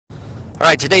All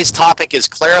right, today's topic is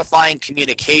clarifying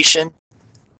communication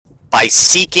by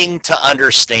seeking to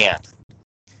understand.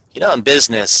 In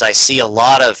business, I see a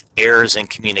lot of errors in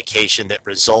communication that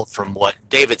result from what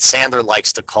David Sandler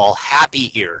likes to call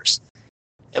happy ears.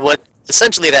 And what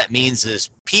essentially that means is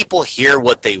people hear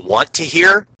what they want to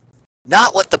hear,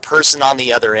 not what the person on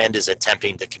the other end is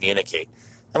attempting to communicate.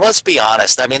 And let's be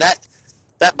honest,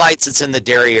 that bites its in the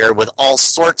derriere with all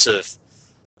sorts of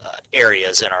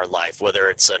areas in our life, whether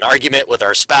it's an argument with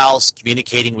our spouse,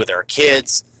 communicating with our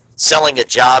kids, selling a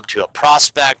job to a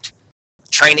prospect,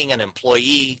 training an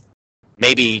employee,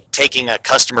 maybe taking a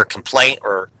customer complaint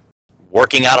or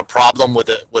working out a problem with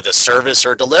a service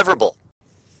or deliverable.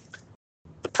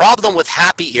 The problem with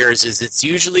happy ears is it's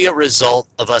usually a result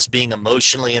of us being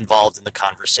emotionally involved in the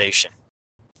conversation.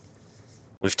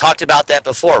 We've talked about that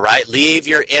before, right? Leave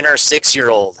your inner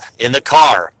 6-year-old in the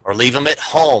car or leave them at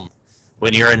home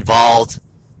when you're involved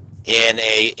in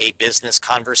a business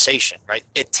conversation, right?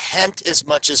 Attempt as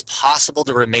much as possible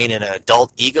to remain in an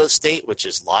adult ego state, which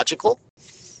is logical,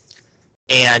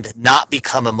 and not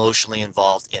become emotionally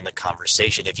involved in the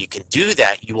conversation. If you can do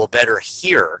that, you will better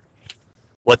hear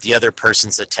what the other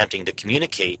person's attempting to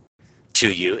communicate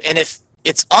to you. And if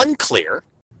it's unclear,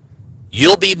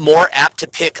 you'll be more apt to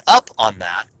pick up on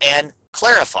that and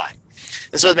clarify.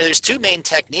 And so there's two main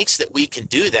techniques that we can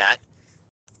do that.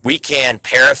 We can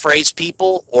paraphrase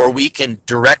people, or we can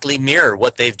directly mirror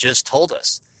what they've just told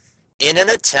us in an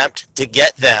attempt to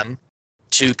get them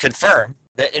to confirm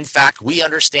that, in fact, we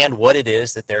understand what it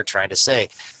is that they're trying to say.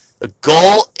 The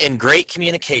goal in great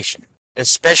communication,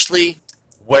 especially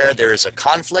where there is a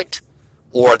conflict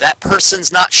or that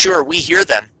person's not sure we hear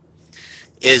them,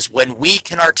 is when we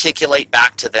can articulate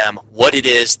back to them what it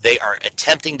is they are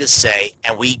attempting to say,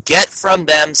 and we get from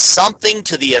them something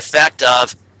to the effect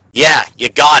of, yeah, you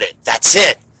got it. That's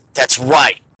it. That's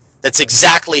right. That's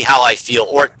exactly how I feel.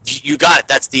 Or you got it.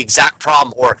 That's the exact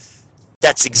problem. Or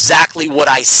that's exactly what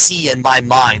I see in my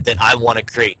mind that I want to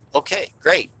create. Okay,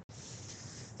 great.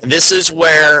 And this is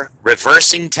where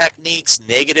reversing techniques,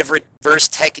 negative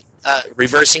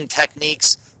reversing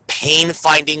techniques,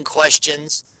 pain-finding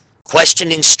questions,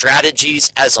 questioning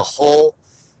strategies as a whole,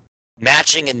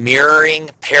 matching and mirroring,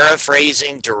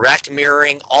 paraphrasing, direct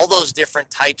mirroring, all those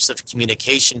different types of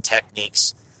communication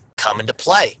techniques come into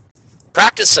play.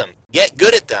 Practice them, get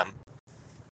good at them,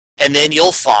 and then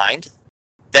you'll find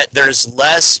that there's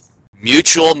less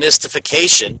mutual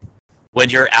mystification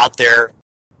when you're out there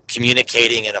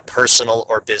communicating in a personal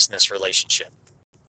or business relationship.